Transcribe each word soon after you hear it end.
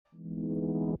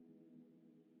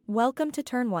Welcome to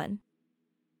Turn 1,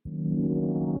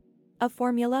 a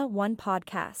Formula One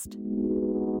podcast.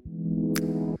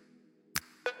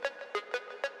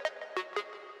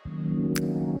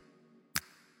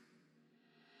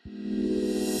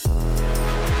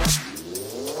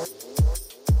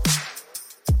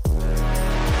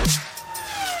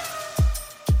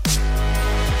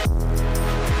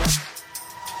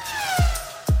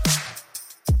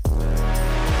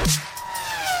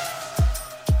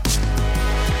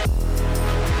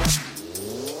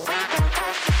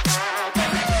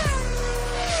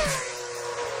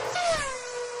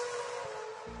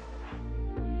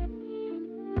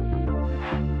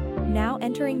 Now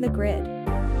entering the grid.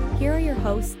 Here are your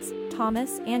hosts,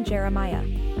 Thomas and Jeremiah.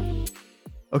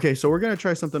 Okay, so we're going to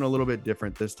try something a little bit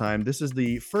different this time. This is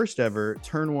the first ever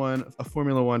Turn 1, a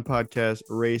Formula One podcast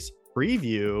race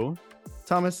preview.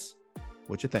 Thomas,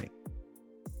 what you think?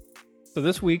 So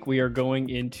this week we are going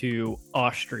into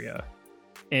Austria.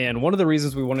 And one of the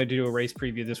reasons we wanted to do a race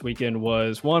preview this weekend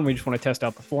was, one, we just want to test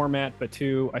out the format, but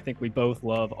two, I think we both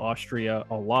love Austria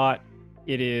a lot.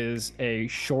 It is a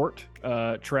short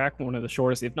track, one of the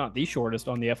shortest, if not the shortest,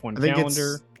 on the F1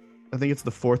 calendar. I think it's the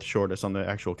fourth shortest on the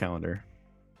actual calendar.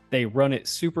 They run it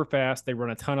super fast. They run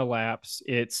a ton of laps.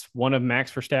 It's one of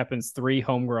Max Verstappen's 3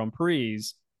 home Grand Prix.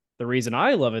 The reason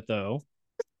I love it, though,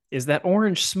 is that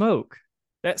orange smoke.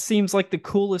 That seems like the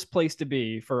coolest place to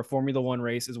be for a Formula One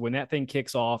race, is when that thing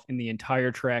kicks off and the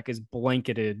entire track is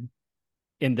blanketed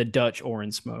in the Dutch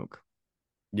orange smoke.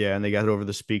 Yeah, and they got it over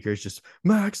the speakers, just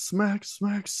Max, Max,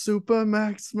 Max, Super,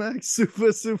 Max, Max,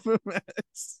 Super, Super,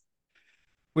 Max.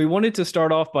 We wanted to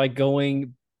start off by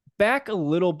going back a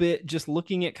little bit, just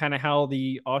looking at kind of how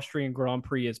the Austrian Grand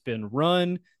Prix has been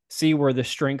run, see where the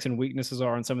strengths and weaknesses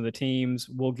are on some of the teams.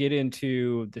 We'll get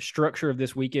into the structure of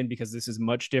this weekend because this is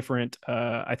much different.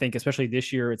 I think especially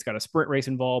this year, it's got a sprint race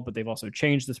involved, but they've also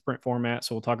changed the sprint format.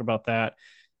 So we'll talk about that.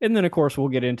 And then, of course, we'll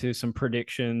get into some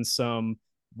predictions, some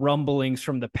rumblings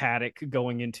from the paddock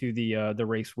going into the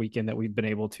race weekend that we've been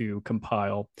able to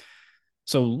compile.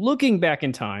 So looking back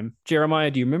in time, Jeremiah,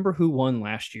 do you remember who won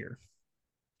last year?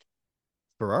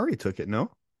 Ferrari took it,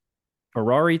 no?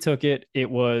 Ferrari took it. It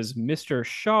was Mr.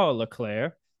 Charles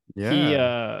Leclerc.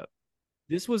 Yeah.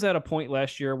 This was at a point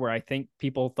last year where I think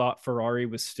people thought Ferrari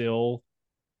was still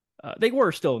they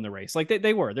were still in the race. Like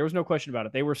they were. There was no question about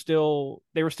it. They were still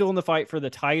in the fight for the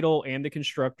title and the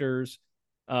constructors.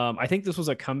 I think this was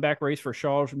a comeback race for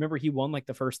Charles. Remember, he won like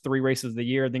the first 3 races of the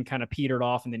year, then kind of petered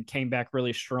off and then came back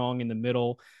really strong in the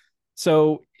middle.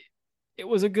 So it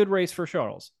was a good race for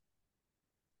Charles.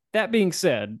 That being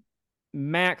said,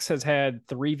 Max has had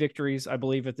 3 victories, I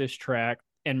believe, at this track,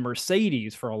 and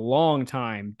Mercedes for a long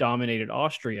time dominated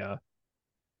Austria,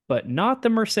 but not the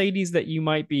Mercedes that you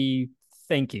might be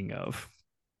thinking of.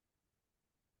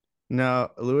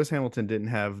 Now, Lewis Hamilton didn't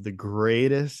have the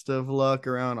greatest of luck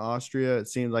around Austria. It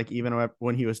seemed like even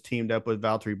when he was teamed up with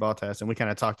Valtteri Bottas, and we kind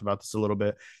of talked about this a little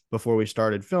bit before we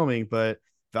started filming, but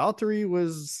Valtteri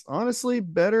was honestly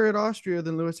better at Austria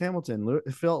than Lewis Hamilton.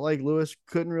 It felt like Lewis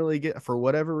couldn't really get, for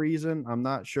whatever reason, I'm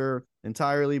not sure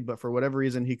entirely, but for whatever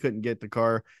reason, he couldn't get the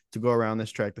car to go around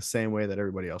this track the same way that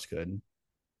everybody else could.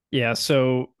 Yeah,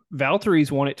 so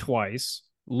Valtteri's won it twice.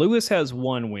 Lewis has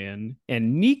 1 win,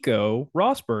 and Nico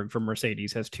Rosberg from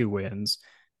Mercedes has 2 wins.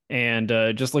 And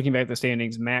just looking back at the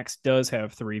standings, Max does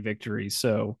have 3 victories.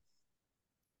 So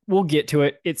we'll get to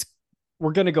it.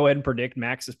 We're going to go ahead and predict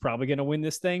Max is probably going to win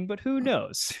this thing, but who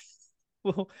knows?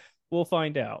 We'll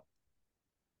find out.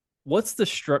 What's the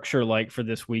structure like for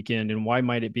this weekend, and why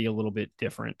might it be a little bit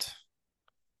different?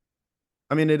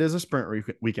 I mean, it is a sprint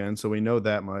weekend, so we know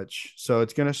that much. So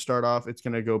it's going to start off, it's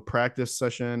going to go practice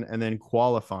session and then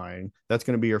qualifying. That's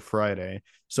going to be your Friday.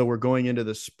 So we're going into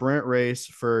the sprint race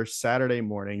for Saturday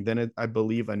morning. Then I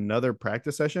believe another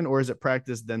practice session, or is it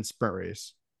practice, then sprint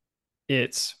race?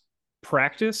 It's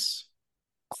practice,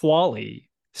 quali,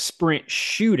 sprint,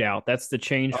 shootout. That's the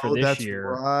change for this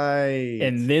year. Right.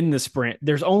 And then the sprint.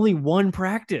 There's only 1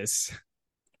 practice.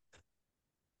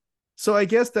 So I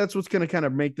guess that's what's going to kind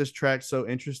of make this track so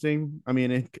interesting. I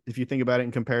mean, if you think about it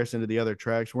in comparison to the other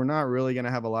tracks, we're not really going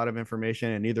to have a lot of information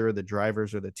in either of the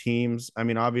drivers or the teams. I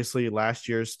mean, obviously last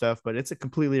year's stuff, but it's a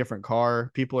completely different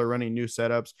car. People are running new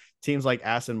setups. Teams like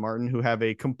Aston Martin, who have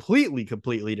a completely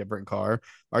different car,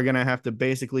 are going to have to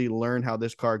basically learn how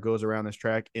this car goes around this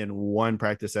track in 1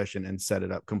 practice session and set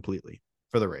it up completely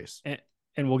for the race.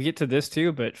 And we'll get to this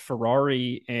too, but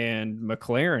Ferrari and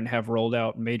McLaren have rolled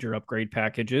out major upgrade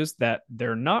packages that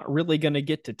they're not really going to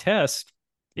get to test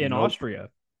in Austria.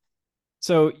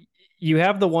 So you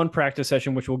have the 1 practice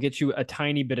session, which will get you a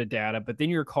tiny bit of data, but then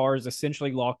your car is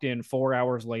essentially locked in 4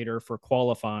 hours later for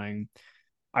qualifying.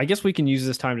 I guess we can use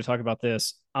this time to talk about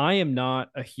this. I am not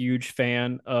a huge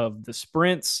fan of the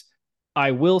sprints.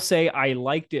 I will say I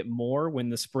liked it more when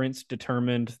the sprints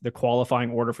determined the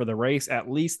qualifying order for the race.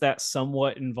 At least that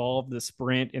somewhat involved the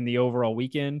sprint in the overall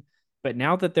weekend. But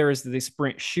now that there is the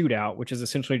sprint shootout, which is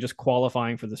essentially just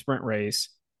qualifying for the sprint race,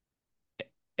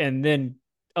 and then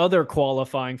other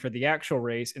qualifying for the actual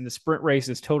race, and the sprint race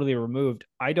is totally removed,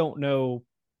 I don't know.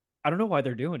 I don't know why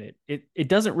they're doing it. It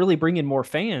doesn't really bring in more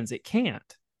fans. It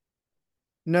can't.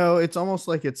 No, it's almost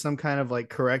like it's some kind of like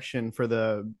correction for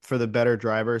the better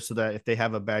drivers so that if they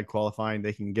have a bad qualifying,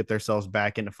 they can get themselves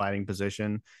back into fighting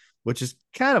position, which is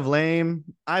kind of lame.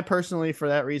 I personally, for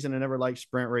that reason, I never liked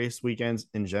sprint race weekends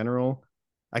in general.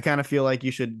 I kind of feel like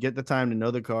you should get the time to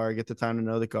know the car, get the time to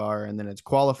know the car, and then it's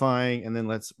qualifying, and then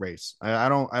let's race. I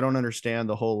don't understand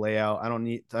the whole layout. I don't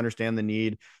need to understand the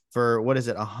need for what is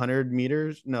it, 100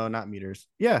 meters? No, not meters.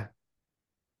 Yeah,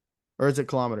 or is it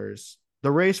kilometers?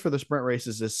 The race for the sprint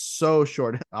races is so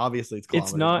short. Obviously, it's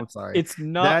kilometers. It's not. I'm sorry. It's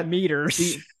not That meters.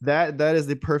 see, that is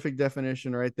the perfect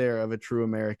definition right there of a true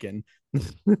American.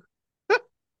 What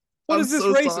I'm is this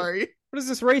so race? sorry. What is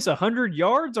this race? 100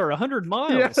 yards or 100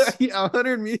 miles? Yeah,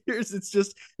 100 meters.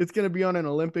 It's gonna be on an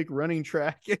Olympic running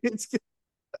track.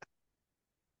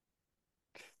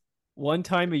 One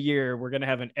time a year, we're gonna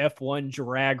have an F1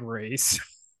 drag race,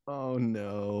 Oh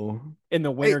no. and the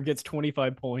Hey, winner gets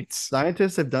 25 points.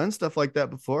 scientists have done stuff like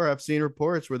that before. I've seen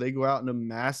reports where they go out into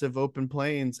massive open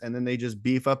plains and then they just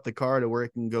beef up the car to where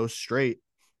it can go straight.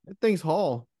 That thing's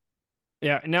haul.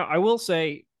 Yeah. Now I will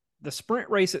say the sprint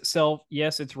race itself,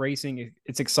 yes, it's racing,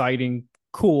 it's exciting,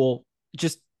 cool.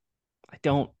 Just I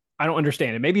don't I don't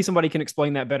understand it. Maybe somebody can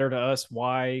explain that better to us.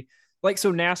 Why? Like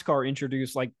so, NASCAR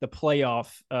introduced like the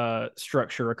playoff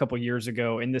structure a couple years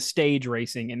ago in the stage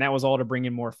racing, and that was all to bring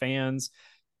in more fans.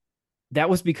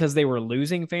 That was because they were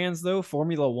losing fans, though.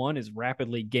 Formula One is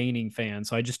rapidly gaining fans,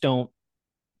 so I just don't.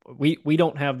 We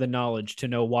don't have the knowledge to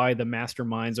know why the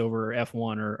masterminds over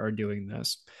F1 are doing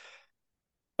this.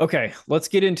 Okay, let's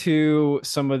get into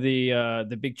some of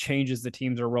the big changes the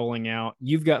teams are rolling out.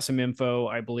 You've got some info,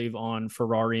 I believe, on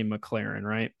Ferrari and McLaren,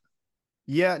 right?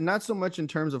 Yeah, not so much in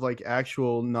terms of like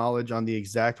actual knowledge on the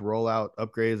exact rollout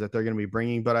upgrades that they're going to be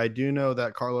bringing, but I do know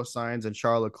that Carlos Sainz and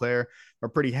Charles Leclerc are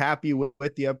pretty happy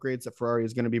with the upgrades that Ferrari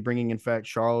is going to be bringing. In fact,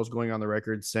 Charles going on the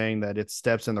record saying that it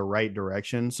steps in the right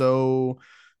direction. So,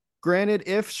 granted,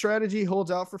 if strategy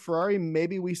holds out for Ferrari,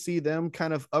 maybe we see them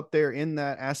kind of up there in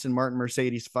that Aston Martin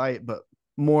Mercedes fight, but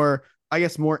more, I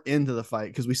guess, more into the fight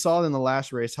because we saw in the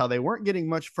last race how they weren't getting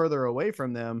much further away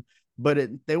from them, but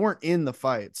they weren't in the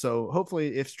fight. So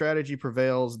hopefully, if strategy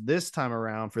prevails this time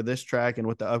around for this track and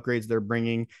with the upgrades they're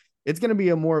bringing, it's going to be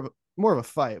a more of a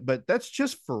fight. But that's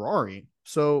just Ferrari.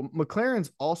 So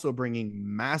McLaren's also bringing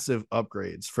massive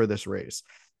upgrades for this race.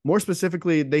 More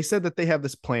specifically, they said that they have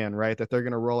this plan, right? That they're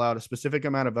going to roll out a specific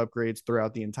amount of upgrades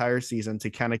throughout the entire season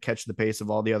to kind of catch the pace of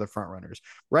all the other front runners.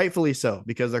 Rightfully so,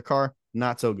 because their car,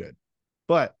 not so good.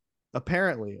 But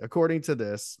apparently, according to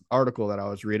this article that I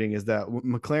was reading, is that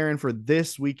McLaren for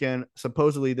this weekend,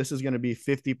 supposedly this is going to be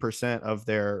 50% of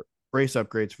their race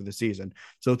upgrades for the season.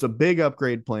 So it's a big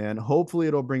upgrade plan. Hopefully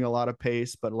it'll bring a lot of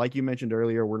pace, but like you mentioned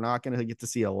earlier, we're not going to get to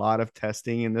see a lot of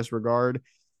testing in this regard.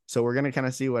 So we're going to kind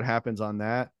of see what happens on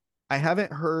that. I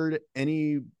haven't heard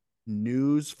any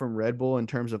news from Red Bull in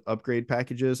terms of upgrade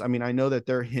packages. I mean, I know that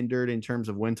they're hindered in terms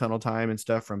of wind tunnel time and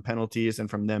stuff from penalties and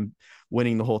from them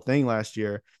winning the whole thing last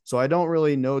year. So I don't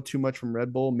really know too much from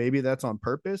Red Bull. Maybe that's on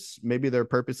purpose. Maybe they're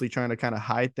purposely trying to kind of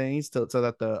hide things so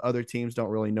that the other teams don't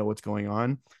really know what's going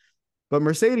on. But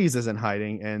Mercedes isn't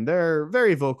hiding, and they're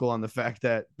very vocal on the fact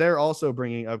that they're also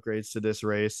bringing upgrades to this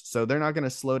race. So they're not going to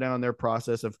slow down their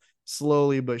process of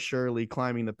slowly but surely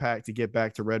climbing the pack to get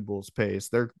back to Red Bull's pace.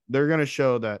 They're going to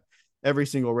show that every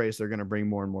single race they're going to bring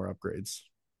more and more upgrades.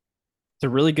 It's a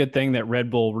really good thing that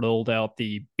Red Bull rolled out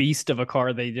the beast of a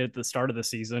car they did at the start of the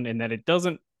season, and that it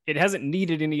hasn't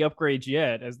needed any upgrades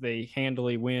yet as they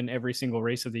handily win every single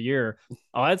race of the year.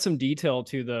 I'll add some detail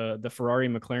to the Ferrari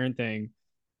McLaren thing.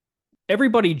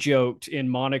 Everybody joked in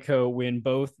Monaco when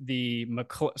both the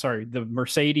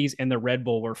Mercedes and the Red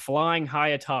Bull were flying high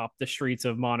atop the streets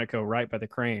of Monaco, right by the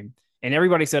crane. And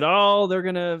everybody said, oh, they're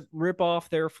going to rip off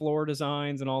their floor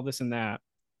designs and all this and that.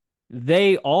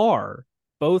 They are.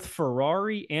 Both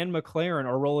Ferrari and McLaren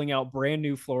are rolling out brand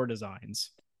new floor designs.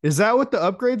 Is that what the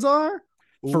upgrades are?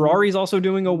 Ferrari's also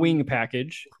doing a wing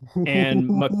package, and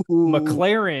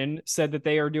McLaren said that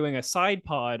they are doing a side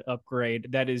pod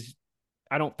upgrade that is,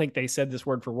 I don't think they said this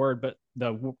word for word, but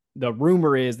the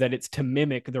rumor is that it's to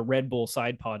mimic the Red Bull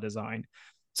side pod design.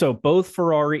 So both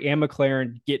Ferrari and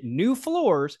McLaren get new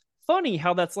floors, funny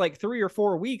how that's like 3 or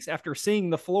 4 weeks after seeing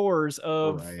the floors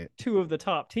of two of the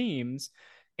top teams,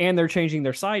 and they're changing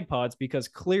their side pods because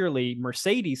clearly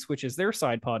Mercedes switches their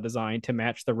side pod design to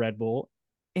match the Red Bull,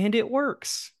 and it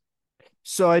works.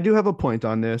 So I do have a point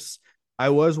on this. I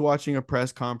was watching a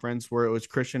press conference where it was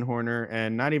Christian Horner,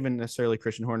 and not even necessarily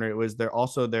Christian Horner. It was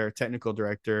also their technical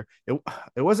director. It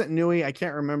wasn't Newey. I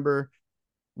can't remember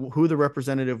who the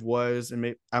representative was,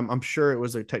 and I'm sure it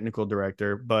was a technical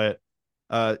director, but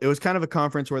it was kind of a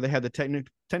conference where they had the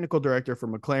technical director for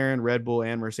McLaren, Red Bull,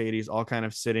 and Mercedes all kind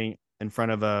of sitting in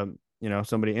front of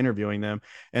somebody interviewing them,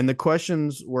 and the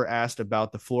questions were asked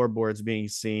about the floorboards being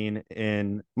seen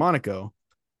in Monaco,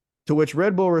 to which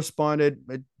Red Bull responded,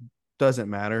 "It doesn't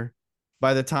matter.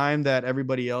 By the time that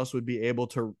everybody else would be able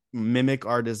to mimic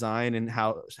our design and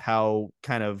how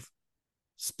kind of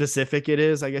specific it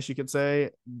is, I guess you could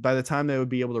say, by the time they would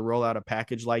be able to roll out a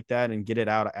package like that and get it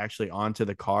out actually onto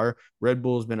the car, Red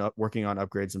Bull's been working on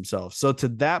upgrades themselves." So to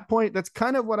that point, that's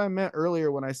kind of what I meant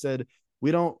earlier when I said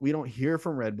we don't hear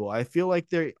from Red Bull. I feel like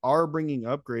they are bringing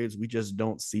upgrades, we just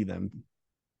don't see them.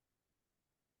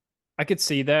 I could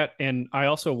see that, and I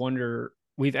also wonder,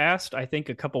 we've asked, I think,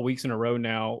 a couple weeks in a row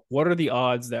now, what are the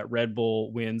odds that Red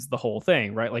Bull wins the whole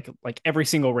thing, right? Like every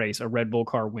single race, a Red Bull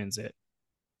car wins it.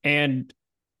 And,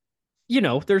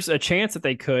 there's a chance that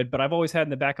they could, but I've always had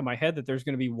in the back of my head that there's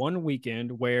going to be one weekend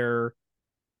where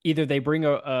either they bring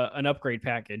an upgrade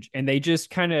package and they just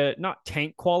kind of not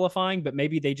tank qualifying, but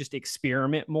maybe they just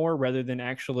experiment more rather than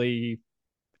actually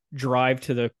drive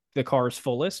to the car's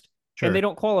fullest. Sure. And they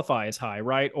don't qualify as high,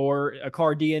 right? Or a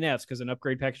car DNFs because an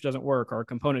upgrade package doesn't work or a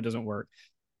component doesn't work.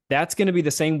 That's going to be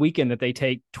the same weekend that they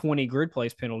take 20 grid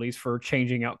place penalties for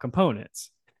changing out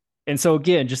components. And so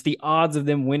again, just the odds of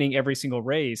them winning every single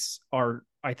race are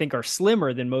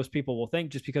slimmer than most people will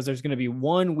think, just because there's going to be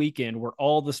one weekend where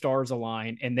all the stars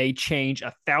align and they change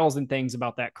 1,000 things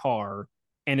about that car,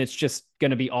 and it's just going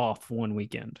to be off one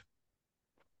weekend.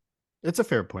 It's a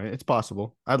fair point. It's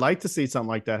possible. I'd like to see something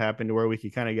like that happen to where we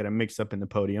could kind of get a mix up in the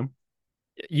podium.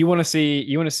 You want to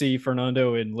see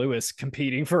Fernando and Lewis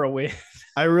competing for a win.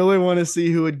 I really want to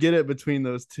see who would get it between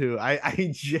those two.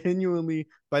 I genuinely,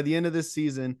 by the end of this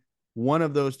season, one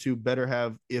of those two better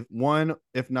have if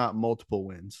not multiple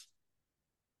wins.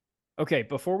 Okay,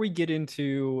 before we get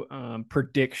into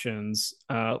predictions,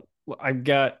 I've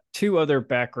got two other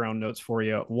background notes for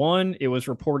you. One, it was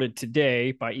reported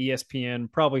today by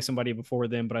ESPN, probably somebody before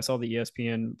them, but I saw the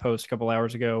ESPN post a couple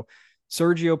hours ago.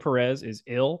 Sergio Perez is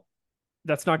ill.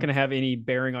 That's not going to have any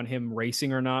bearing on him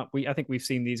racing or not. I think we've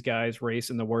seen these guys race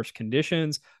in the worst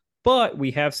conditions, but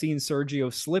we have seen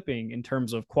Sergio slipping in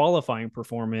terms of qualifying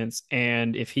performance.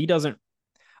 And if he doesn't,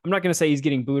 I'm not going to say he's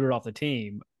getting booted off the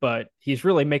team, but he's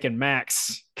really making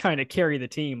Max kind of carry the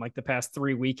team like the past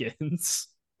 3 weekends.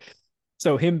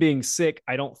 So him being sick,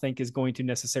 I don't think is going to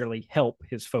necessarily help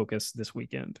his focus this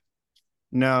weekend.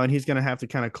 No, and he's going to have to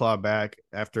kind of claw back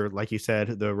after, like you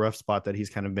said, the rough spot that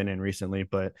he's kind of been in recently.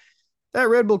 But that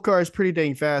Red Bull car is pretty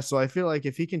dang fast. So I feel like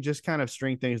if he can just kind of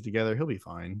string things together, he'll be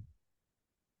fine.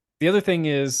 The other thing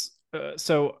is,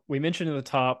 so we mentioned at the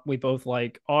top, we both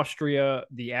like Austria.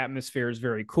 The atmosphere is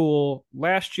very cool.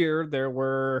 Last year, there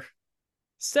were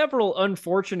several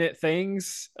unfortunate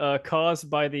things caused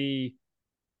by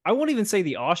I won't even say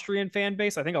the Austrian fan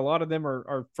base. I think a lot of them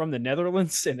are from the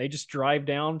Netherlands, and they just drive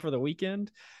down for the weekend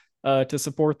to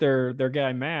support their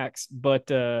guy Max. But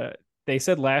they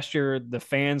said last year the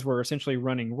fans were essentially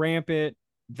running rampant,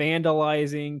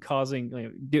 vandalizing,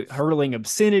 hurling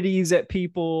obscenities at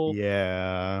people.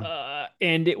 Yeah.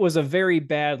 And it was a very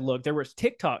bad look. There was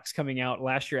TikToks coming out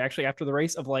last year, actually, after the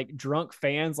race, of like drunk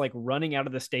fans like running out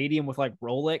of the stadium with like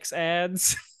Rolex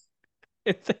ads.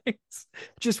 Things,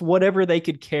 just whatever they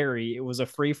could carry. It was a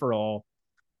free for all.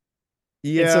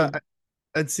 Yeah,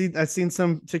 I'd seen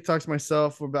some TikToks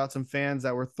myself about some fans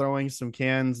that were throwing some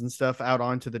cans and stuff out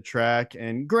onto the track.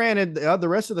 And granted, the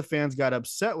rest of the fans got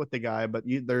upset with the guy, but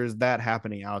there's that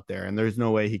happening out there, and there's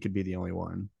no way he could be the only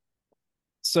one.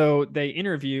 So they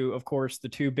interview, of course, the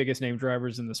two biggest name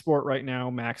drivers in the sport right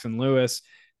now, Max and Lewis.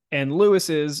 And Lewis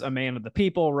is a man of the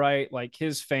people, right? Like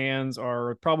his fans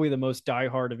are probably the most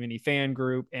diehard of any fan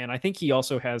group. And I think he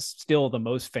also has still the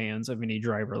most fans of any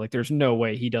driver. Like there's no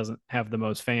way he doesn't have the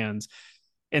most fans.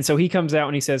 And so he comes out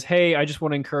and he says, "Hey, I just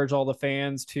want to encourage all the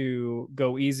fans to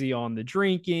go easy on the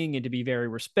drinking and to be very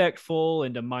respectful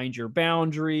and to mind your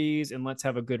boundaries, and let's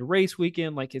have a good race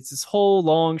weekend." Like it's this whole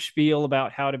long spiel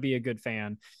about how to be a good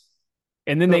fan.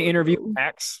 And then they interview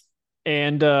Max,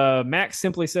 and Max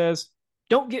simply says,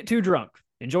 "Don't get too drunk.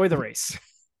 Enjoy the race."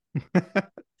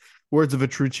 Words of a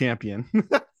true champion.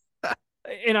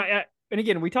 And and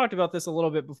again, we talked about this a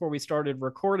little bit before we started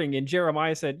recording, and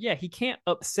Jeremiah said, yeah, he can't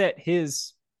upset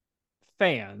his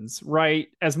fans, right?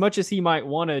 As much as he might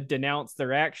want to denounce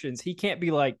their actions, he can't be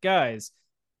like, guys,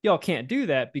 y'all can't do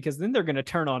that because then they're going to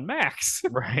turn on Max.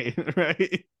 Right,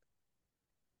 right.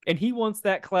 And he wants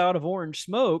that cloud of orange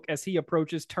smoke as he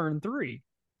approaches turn 3.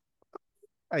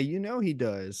 He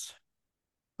does.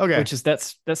 Okay. Which is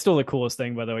that's still the coolest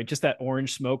thing, by the way. Just that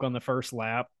orange smoke on the first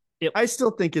lap. I still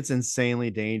think it's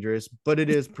insanely dangerous, but it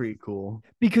is pretty cool.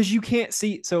 Because you can't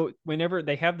see. So whenever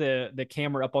they have the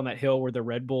camera up on that hill where the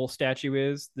Red Bull statue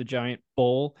is, the giant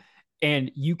bull,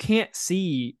 and you can't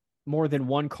see more than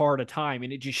one car at a time,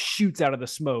 and it just shoots out of the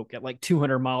smoke at like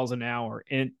 200 miles an hour.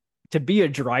 And to be a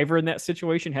driver in that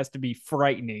situation has to be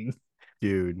frightening.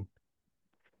 Dude,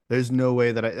 there's no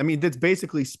way that I mean, that's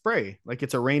basically spray. Like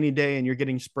it's a rainy day and you're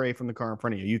getting spray from the car in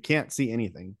front of you. You can't see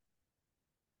anything.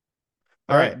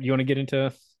 All right. You want to get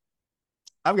into?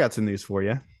 I've got some news for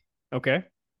you. Okay.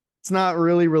 It's not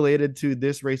really related to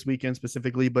this race weekend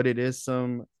specifically, but it is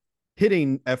some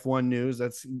hitting F1 news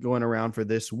that's going around for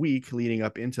this week leading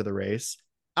up into the race.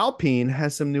 Alpine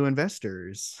has some new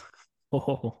investors.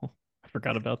 Oh, I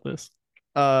forgot about this.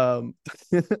 Among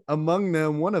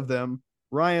them, one of them,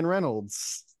 Ryan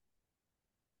Reynolds.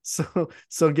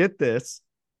 So get this.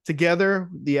 Together,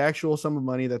 the actual sum of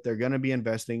money that they're going to be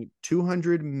investing,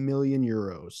 200 million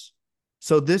euros.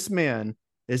 So this man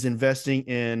is investing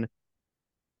in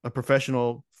a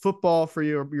professional football for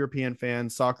European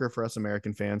fans, soccer for us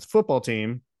American fans, football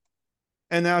team.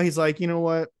 And now he's like, you know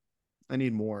what? I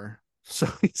need more.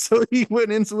 So he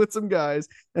went in with some guys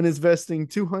and is investing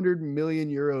 200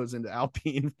 million euros into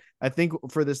Alpine, I think,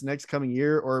 for this next coming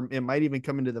year, or it might even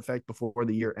come into effect before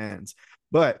the year ends.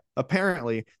 But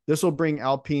apparently, this will bring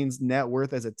Alpine's net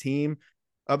worth as a team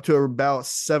up to about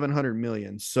 700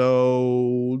 million.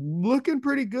 So looking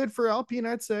pretty good for Alpine,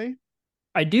 I'd say.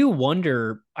 I do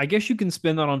wonder, I guess you can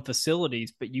spend that on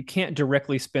facilities, but you can't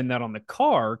directly spend that on the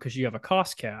car because you have a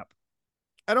cost cap.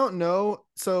 I don't know.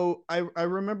 So I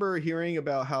remember hearing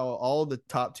about how all the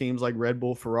top teams like Red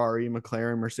Bull, Ferrari,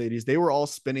 McLaren, Mercedes, they were all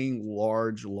spending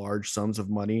large sums of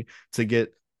money to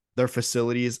get their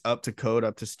facilities up to code,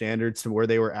 up to standards to where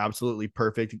they were absolutely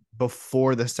perfect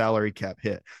before the salary cap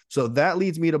hit. So that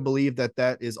leads me to believe that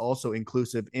that is also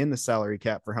inclusive in the salary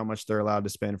cap for how much they're allowed to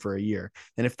spend for a year.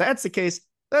 And if that's the case,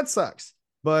 that sucks.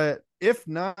 But if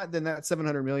not, then that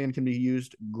 700 million can be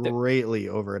used greatly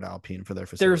over at Alpine for their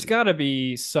facility. There's got to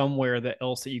be somewhere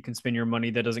else that you can spend your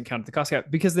money that doesn't count the cost cap,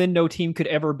 because then no team could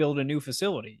ever build a new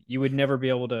facility. You would never be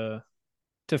able to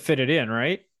fit it in,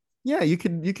 right? Yeah, you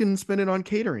can spend it on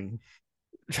catering.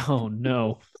 Oh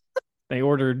no. They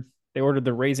ordered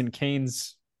the Raisin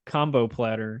Cane's combo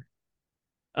platter.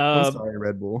 I'm sorry,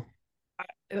 Red Bull.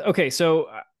 Okay, so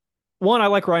one, I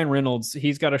like Ryan Reynolds.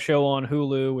 He's got a show on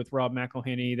Hulu with Rob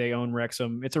McElhenney. They own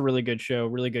Wrexham. It's a really good show,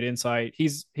 really good insight.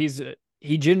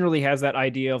 He generally has that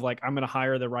idea of like, I'm going to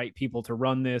hire the right people to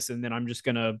run this, and then I'm just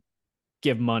going to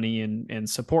give money and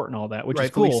support and all that, which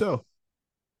Rightfully is cool. So.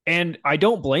 And I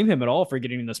don't blame him at all for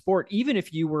getting in the sport. Even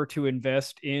if you were to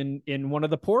invest in one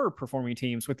of the poorer performing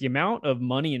teams, with the amount of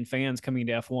money and fans coming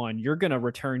to F1, you're going to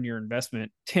return your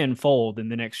investment tenfold in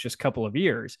the next just couple of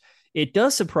years. It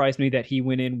does surprise me that he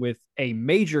went in with a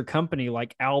major company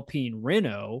like Alpine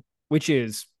Renault, which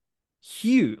is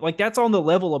huge. Like that's on the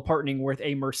level of partnering with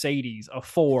a Mercedes, a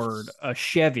Ford, a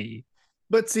Chevy.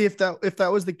 But see, if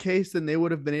that was the case, then they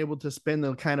would have been able to spend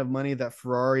the kind of money that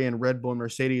Ferrari and Red Bull and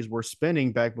Mercedes were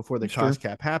spending back before the cost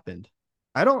cap happened.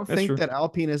 I don't think that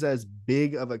Alpine is as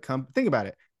big of a company. Think about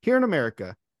it. Here in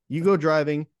America, you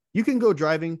can go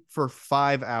driving for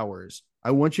 5 hours.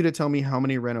 I want you to tell me how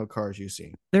many Renault cars you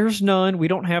see. There's none. We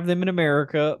don't have them in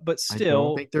America, but still, I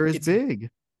don't think they're as big.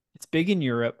 It's big in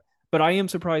Europe, but I am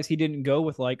surprised he didn't go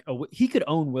with he could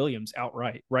own Williams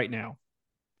outright right now.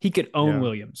 He could own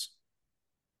Williams.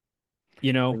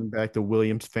 You know, bring back the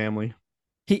Williams family.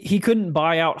 He couldn't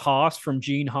buy out Haas from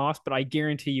Gene Haas, but I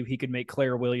guarantee you he could make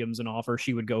Claire Williams an offer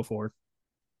she would go for.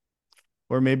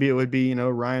 Or maybe it would be,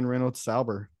 Ryan Reynolds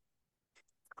Sauber.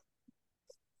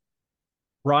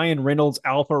 Ryan Reynolds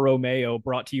Alfa Romeo,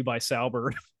 brought to you by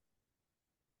Sauber.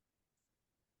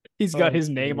 He's got his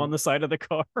name on the side of the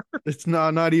car. It's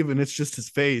not even, it's just his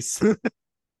face.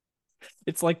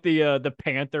 It's like the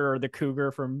Panther or the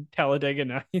Cougar from Talladega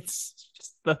Nights.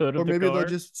 Just the hood of the car. Or maybe they'll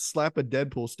just slap a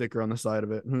Deadpool sticker on the side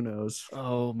of it. Who knows?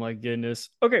 Oh my goodness.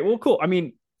 Okay, well, cool. I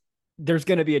mean, there's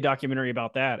going to be a documentary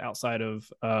about that outside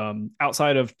of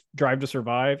Drive to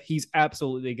Survive. He's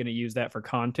absolutely going to use that for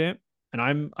content,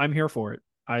 and I'm here for it.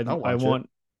 I want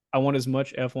as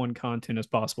much F1 content as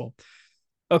possible.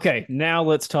 Okay, now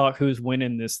let's talk who's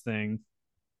winning this thing.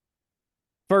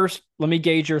 First, let me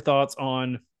gauge your thoughts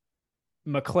on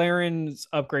McLaren's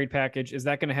upgrade package. Is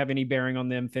that going to have any bearing on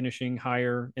them finishing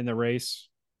higher in the race?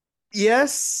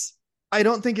 Yes. I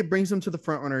don't think it brings them to the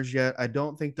front runners yet. I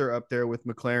don't think they're up there with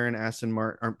McLaren, Aston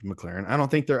Martin, or McLaren. I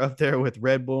don't think they're up there with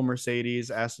Red Bull,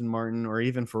 Mercedes, Aston Martin, or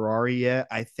even Ferrari yet.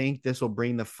 I think this will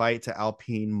bring the fight to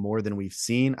Alpine more than we've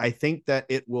seen. I think that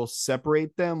it will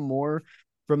separate them more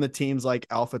from the teams like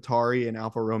AlphaTauri and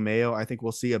Alfa Romeo. I think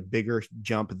we'll see a bigger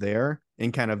jump there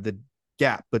in kind of the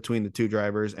gap between the two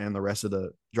drivers and the rest of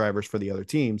the drivers for the other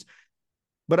teams.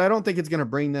 But I don't think it's going to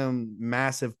bring them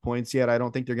massive points yet. I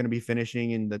don't think they're going to be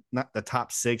finishing in not the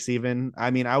top 6 even.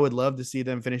 I mean, I would love to see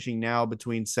them finishing now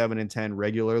between 7 and 10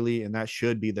 regularly, and that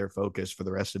should be their focus for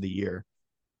the rest of the year.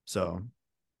 So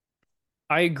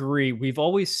I agree. We've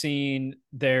always seen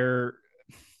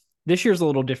this year's a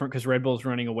little different because Red Bull's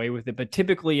running away with it, but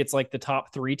typically it's like the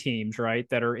top 3 teams, right,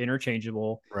 that are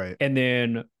interchangeable. Right. And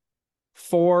then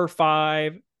 4,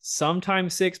 5,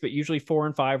 sometimes 6, but usually 4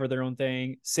 and 5 are their own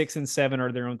thing. 6 and 7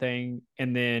 are their own thing.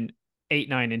 And then 8,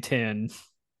 9, and 10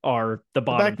 are the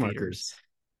bottom feeders.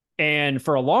 And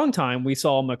for a long time, we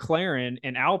saw McLaren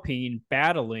and Alpine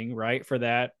battling, right, for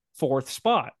that 4th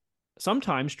spot,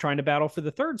 sometimes trying to battle for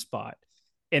the 3rd spot.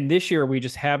 And this year, we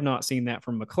just have not seen that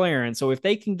from McLaren. So if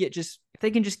they can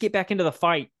just get back into the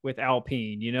fight with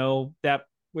Alpine, that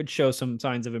would show some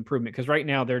signs of improvement. Because right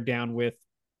now they're down with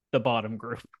the bottom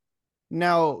group.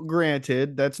 Now,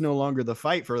 granted, that's no longer the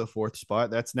fight for the 4th spot.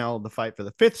 That's now the fight for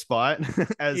the 5th spot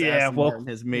as Aston Martin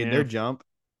has made their jump.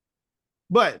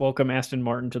 But welcome Aston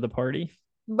Martin to the party.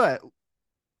 But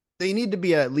they need to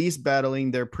be at least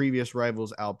battling their previous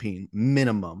rivals, Alpine.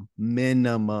 Minimum.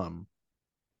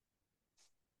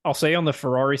 I'll say on the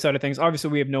Ferrari side of things, obviously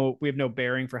we have no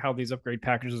bearing for how these upgrade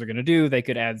packages are going to do. They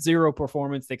could add 0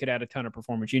 performance. They could add a ton of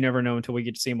performance. You never know until we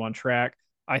get to see them on track.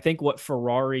 I think what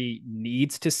Ferrari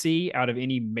needs to see out of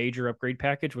any major upgrade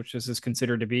package, which this is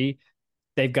considered to be,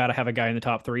 they've got to have a guy in the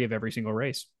top 3 of every single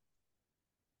race.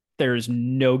 There's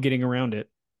no getting around it.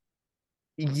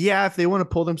 Yeah, if they want to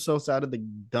pull themselves out of the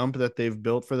dump that they've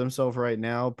built for themselves right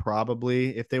now,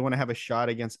 probably. If they want to have a shot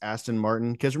against Aston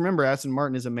Martin, because remember, Aston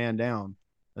Martin is a man down,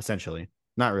 essentially.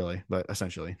 Not really, but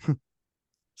essentially.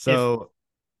 So,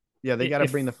 they got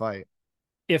to bring the fight.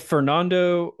 If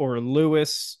Fernando or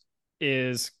Lewis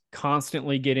is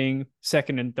constantly getting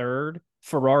 2nd and 3rd,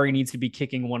 Ferrari needs to be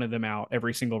kicking one of them out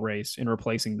every single race and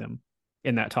replacing them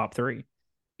in that top 3.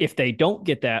 If they don't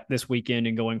get that this weekend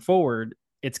and going forward,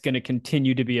 it's going to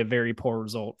continue to be a very poor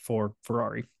result for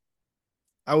Ferrari.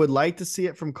 I would like to see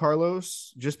it from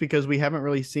Carlos just because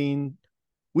we've seen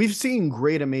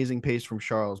great, amazing pace from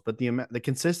Charles, but the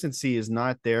consistency is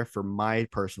not there for my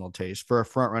personal taste for a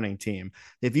front running team.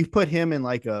 If you put him in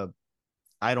like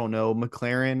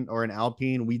McLaren or an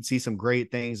Alpine, we'd see some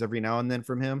great things every now and then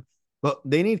from him, but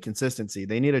they need consistency.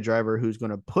 They need a driver who's going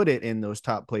to put it in those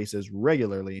top places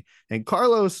regularly. And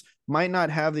Carlos might not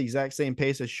have the exact same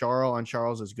pace as Charles on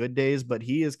Charles's good days, but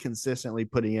he is consistently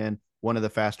putting in one of the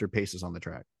faster paces on the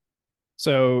track.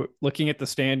 So looking at the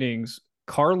standings,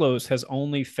 Carlos has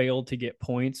only failed to get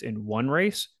points in 1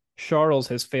 race. Charles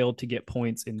has failed to get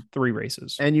points in 3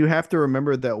 races. And you have to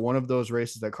remember that one of those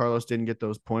races that Carlos didn't get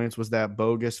those points was that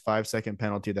bogus 5-second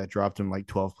penalty that dropped him like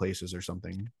 12 places or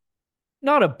something.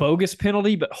 Not a bogus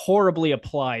penalty, but horribly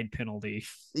applied penalty.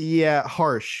 Yeah,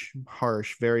 harsh,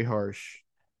 very harsh.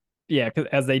 Yeah,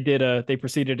 as they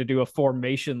proceeded to do a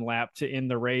formation lap to end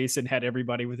the race and had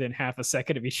everybody within half a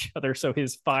second of each other. So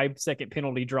his 5-second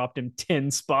penalty dropped him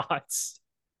 10 spots.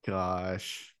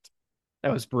 Gosh,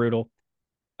 that was brutal.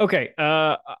 Okay,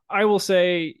 I will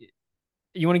say,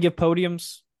 you want to give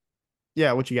podiums?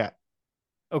 Yeah, what you got?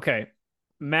 Okay,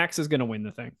 Max is going to win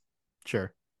the thing.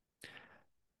 Sure.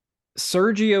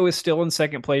 Sergio is still in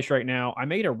 2nd place right now. I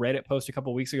made a Reddit post a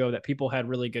couple weeks ago that people had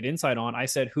really good insight on. I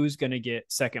said, who's going to get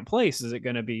 2nd place? Is it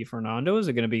going to be Fernando? Is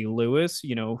it going to be Lewis?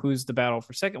 Who's the battle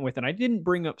for 2nd with? And I didn't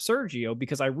bring up Sergio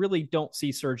because I really don't see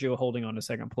Sergio holding on to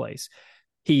 2nd place.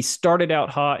 He started out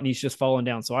hot and he's just fallen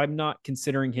down. So I'm not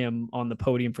considering him on the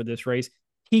podium for this race.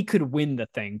 He could win the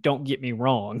thing. Don't get me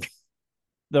wrong.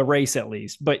 The race at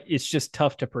least, but it's just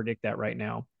tough to predict that right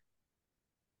now.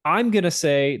 I'm going to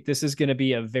say this is going to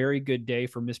be a very good day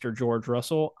for Mr. George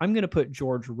Russell. I'm going to put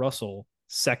George Russell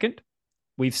 2nd.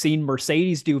 We've seen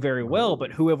Mercedes do very well,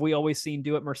 but who have we always seen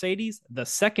do it Mercedes? The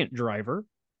 2nd driver.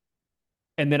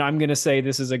 And then I'm going to say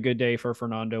this is a good day for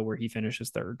Fernando where he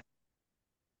finishes 3rd.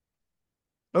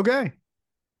 Okay.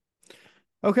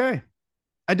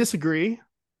 I disagree,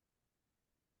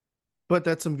 but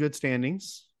that's some good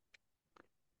standings.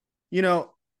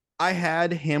 I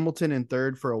had Hamilton in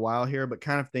third for a while here, but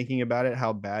kind of thinking about it,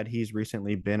 how bad he's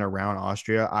recently been around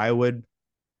Austria, I would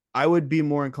be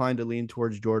more inclined to lean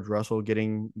towards George Russell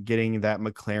getting that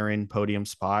McLaren podium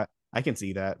spot. I can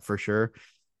see that for sure,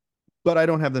 but I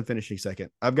don't have them finishing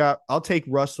second. I'll take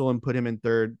Russell and put him in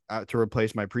third to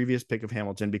replace my previous pick of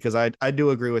Hamilton, because I do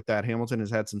agree with that. Hamilton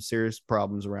has had some serious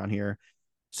problems around here.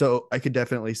 So I could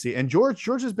definitely see. And George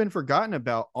has been forgotten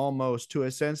about almost, to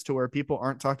a sense, to where people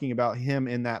aren't talking about him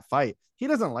in that fight. He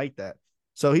doesn't like that.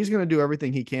 So he's going to do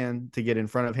everything he can to get in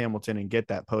front of Hamilton and get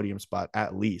that podium spot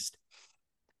at least.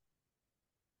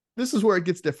 This is where it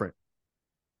gets different.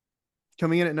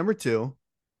 Coming in at number 2,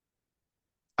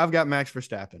 I've got Max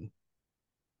Verstappen.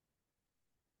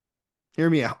 Hear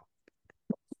me out.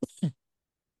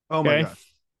 Oh my gosh.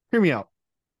 Hear me out.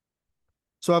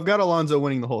 So I've got Alonso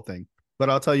winning the whole thing, but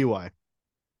I'll tell you why.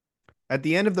 At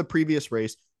the end of the previous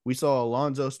race, we saw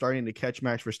Alonso starting to catch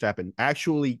Max Verstappen,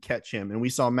 actually catch him. And we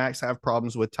saw Max have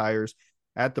problems with tires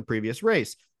at the previous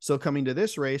race. So coming to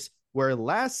this race, where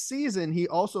last season he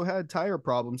also had tire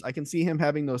problems, I can see him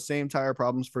having those same tire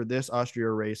problems for this Austria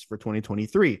race for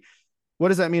 2023. What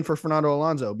does that mean for Fernando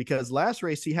Alonso? Because last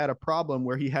race he had a problem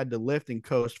where he had to lift and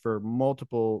coast for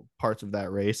multiple parts of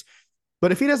that race.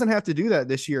 But if he doesn't have to do that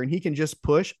this year and he can just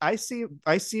push, I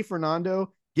see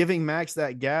Fernando giving Max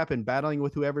that gap and battling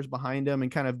with whoever's behind him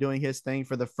and kind of doing his thing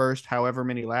for the first however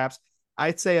many laps.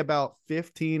 I'd say about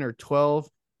 15 or 12,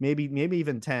 maybe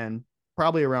even 10,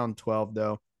 probably around 12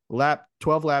 though.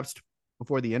 12 laps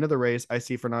before the end of the race, I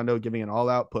see Fernando giving an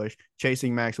all-out push,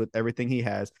 chasing Max with everything he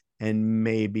has, and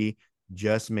maybe,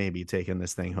 just maybe, taking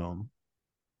this thing home.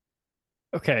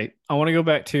 Okay, I want to go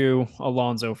back to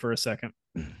Alonso for a second.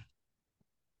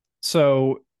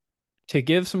 So, to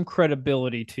give some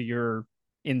credibility to your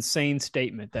insane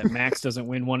statement that Max doesn't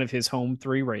win one of his home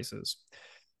 3 races,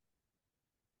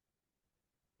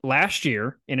 last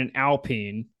year in an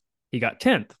Alpine, he got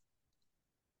 10th.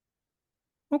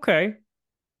 Okay.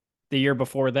 The year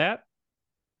before that,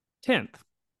 10th.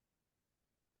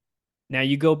 Now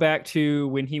you go back to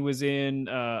when he was in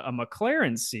a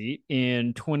McLaren seat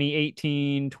in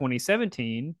 2018,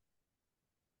 2017.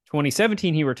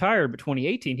 2017, he retired, but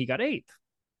 2018, he got 8th.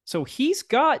 So he's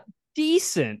got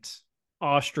decent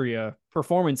Austria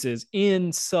performances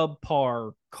in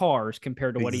subpar cars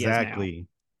compared to what he has now.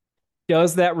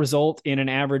 Does that result in an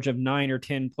average of 9 or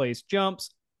 10 place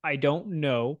jumps? I don't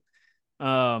know.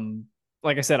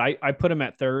 Like I said, I put him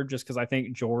at third just because I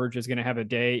think George is going to have a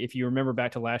day. If you remember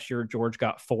back to last year, George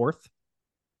got 4th.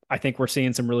 I think we're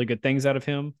seeing some really good things out of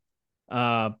him.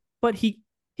 But he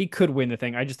could win the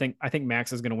thing. I think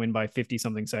Max is going to win by 50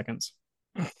 something seconds.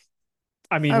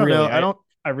 I mean,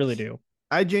 I really do.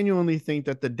 I genuinely think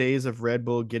that the days of Red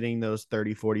Bull getting those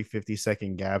 30, 40,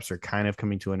 50-second gaps are kind of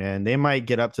coming to an end. They might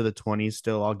get up to the 20s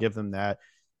still. I'll give them that.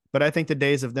 But I think the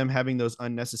days of them having those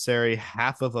unnecessary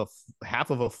half of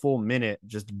a full minute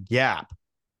just gap,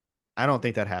 I don't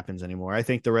think that happens anymore. I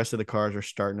think the rest of the cars are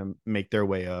starting to make their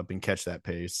way up and catch that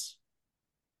pace.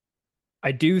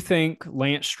 I do think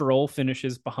Lance Stroll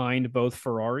finishes behind both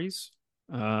Ferraris.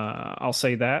 I'll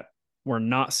say that. We're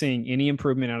not seeing any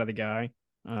improvement out of the guy.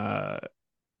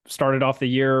 Started off the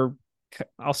year,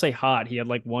 I'll say hot. He had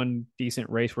like one decent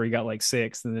race where he got like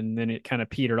 6th, and then it kind of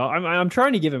petered off. I'm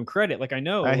trying to give him credit. Like I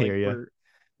know, I hear you.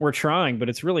 We're trying, but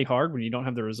it's really hard when you don't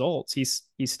have the results. He's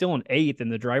still in 8th in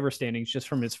the driver standings just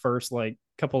from his first like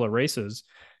couple of races.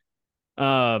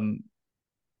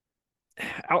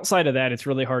 Outside of that, it's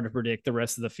really hard to predict the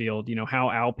rest of the field. You know,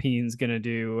 how Alpine's going to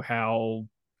do, how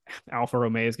Alfa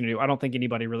Romeo is going to do. I don't think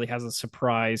anybody really has a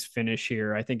surprise finish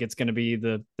here. I think it's going to be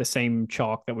the same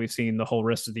chalk that we've seen the whole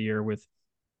rest of the year with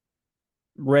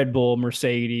Red Bull,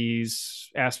 Mercedes,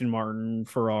 Aston Martin,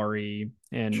 Ferrari,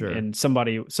 and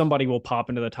somebody will pop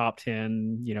into the top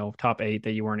 10, you know, top 8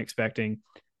 that you weren't expecting.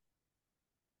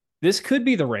 This could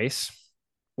be the race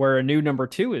where a new number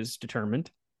 2 is determined,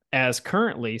 as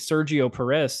currently Sergio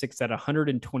Perez sits at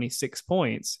 126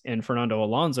 points and Fernando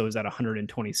Alonso is at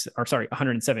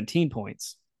 117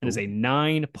 points. It is a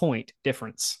 9-point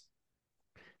difference.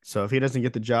 So if he doesn't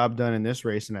get the job done in this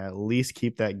race and at least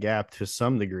keep that gap to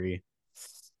some degree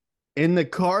in the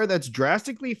car that's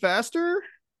drastically faster,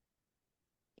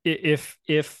 if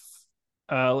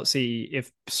let's see, if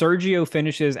Sergio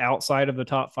finishes outside of the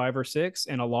top 5 or 6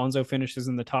 and Alonso finishes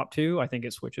in the top 2, I think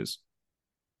it switches.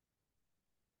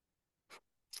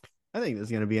 I think this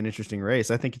is going to be an interesting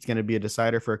race. I think it's going to be a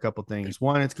decider for a couple things.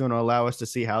 One, it's going to allow us to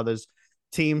see how those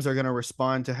teams are going to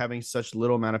respond to having such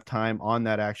little amount of time on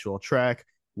that actual track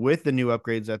with the new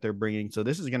upgrades that they're bringing. So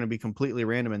this is going to be completely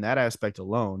random in that aspect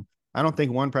alone. I don't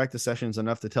think one practice session is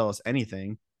enough to tell us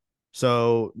anything.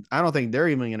 So I don't think they're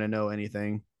even going to know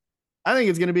anything. I think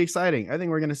it's going to be exciting. I think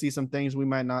we're going to see some things we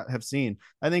might not have seen.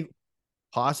 I think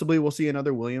possibly we'll see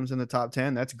another Williams in the top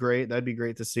 10. That's great. That'd be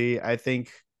great to see.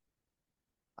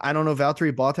 I don't know,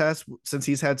 Valtteri Bottas, since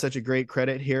he's had such a great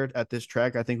credit here at this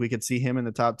track, I think we could see him in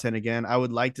the top 10 again. I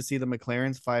would like to see the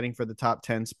McLarens fighting for the top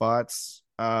 10 spots.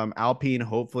 Alpine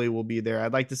hopefully will be there.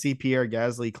 I'd like to see Pierre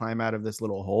Gasly climb out of this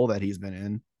little hole that he's been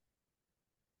in.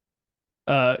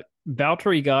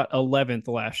 Valtteri got 11th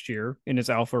last year in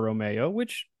his Alfa Romeo,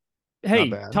 which,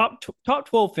 hey, top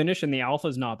 12 finish in the Alfa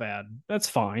is not bad. That's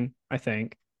fine, I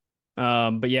think.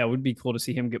 But yeah, it would be cool to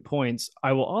see him get points.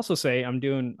 I will also say I'm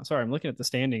looking at the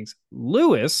standings.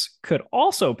 Lewis could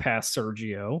also pass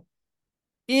Sergio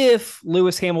if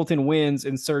Lewis Hamilton wins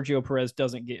and Sergio Perez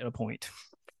doesn't get a point.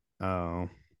 Oh,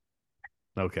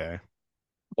 okay.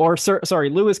 Or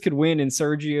Lewis could win and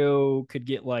Sergio could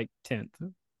get like 10th.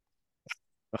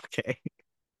 Okay.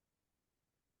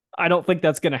 I don't think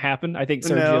that's going to happen. I think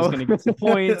Sergio's going to get some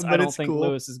points. I don't think cool.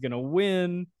 Lewis is going to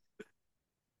win.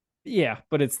 Yeah,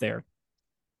 but it's there.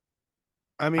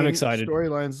 I mean, I'm excited.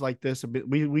 Storylines like this,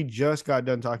 we just got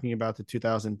done talking about the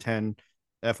 2010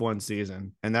 F1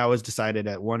 season, and that was decided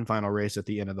at one final race at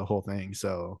the end of the whole thing.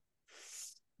 So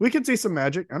we could see some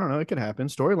magic. I don't know. It could happen.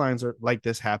 Storylines are like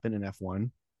this happen in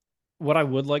F1. What I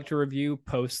would like to review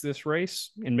post this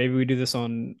race, and maybe we do this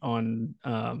on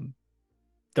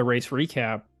the race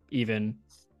recap even,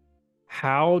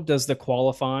 how does the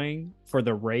qualifying for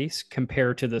the race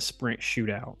compare to the sprint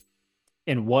shootout?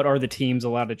 And what are the teams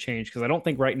allowed to change? Because I don't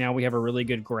think right now we have a really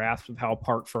good grasp of how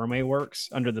Parc Fermé works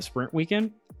under the sprint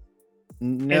weekend.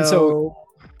 No, and so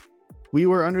we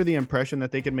were under the impression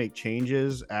that they could make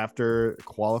changes after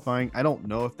qualifying. I don't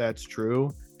know if that's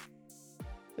true.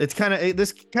 It's kind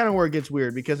of where it gets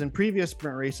weird, because in previous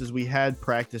sprint races, we had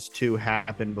practice 2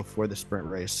 happen before the sprint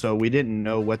race. So we didn't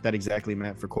know what that exactly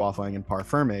meant for qualifying in Parc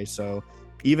Fermé. So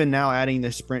even now adding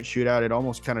this sprint shootout, it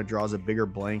almost kind of draws a bigger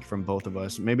blank from both of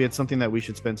us. Maybe it's something that we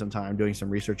should spend some time doing some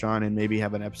research on, and maybe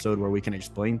have an episode where we can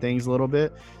explain things a little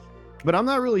bit. But I'm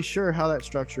not really sure how that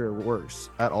structure works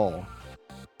at all.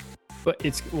 But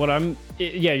you're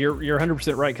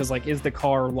 100% right. Cause like, is the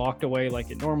car locked away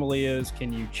like it normally is?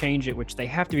 Can you change it? Which they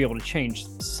have to be able to change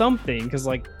something. Cause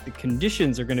like the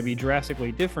conditions are going to be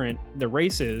drastically different. The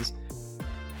races,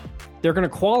 they're going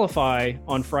to qualify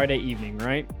on Friday evening,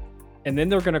 right? And then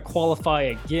they're going to qualify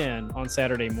again on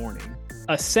Saturday morning.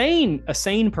 A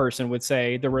sane person would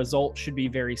say the results should be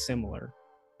very similar.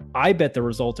 I bet the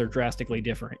results are drastically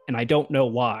different, and I don't know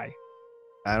why.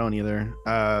 I don't either.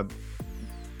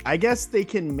 I guess they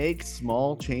can make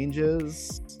small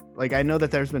changes. Like, I know that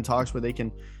there's been talks where they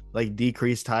can like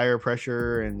decrease tire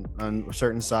pressure and on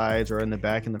certain sides or in the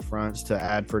back and the fronts to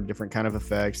add for different kind of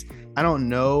effects. I don't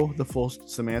know the full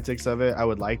semantics of it. I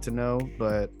would like to know,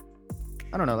 but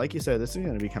I don't know. Like you said, this is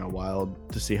going to be kind of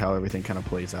wild to see how everything kind of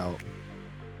plays out.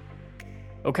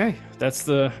 Okay, that's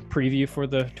the preview for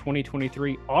the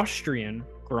 2023 Austrian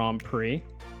Grand Prix.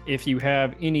 If you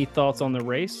have any thoughts on the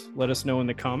race, let us know in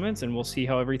the comments, and we'll see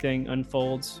how everything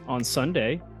unfolds on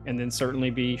Sunday. And then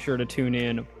certainly be sure to tune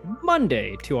in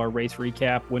Monday to our race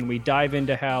recap when we dive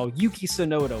into how Yuki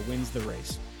Tsunoda wins the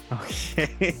race.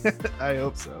 Okay, I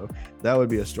hope so. That would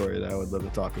be a story that I would love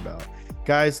to talk about.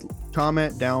 Guys,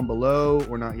 comment down below.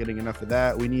 We're not getting enough of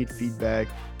that. We need feedback.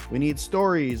 We need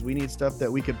stories. We need stuff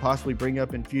that we could possibly bring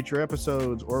up in future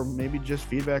episodes, or maybe just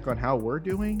feedback on how we're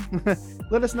doing.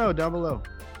 Let us know down below.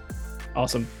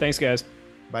 Awesome. Thanks, guys.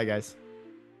 Bye, guys.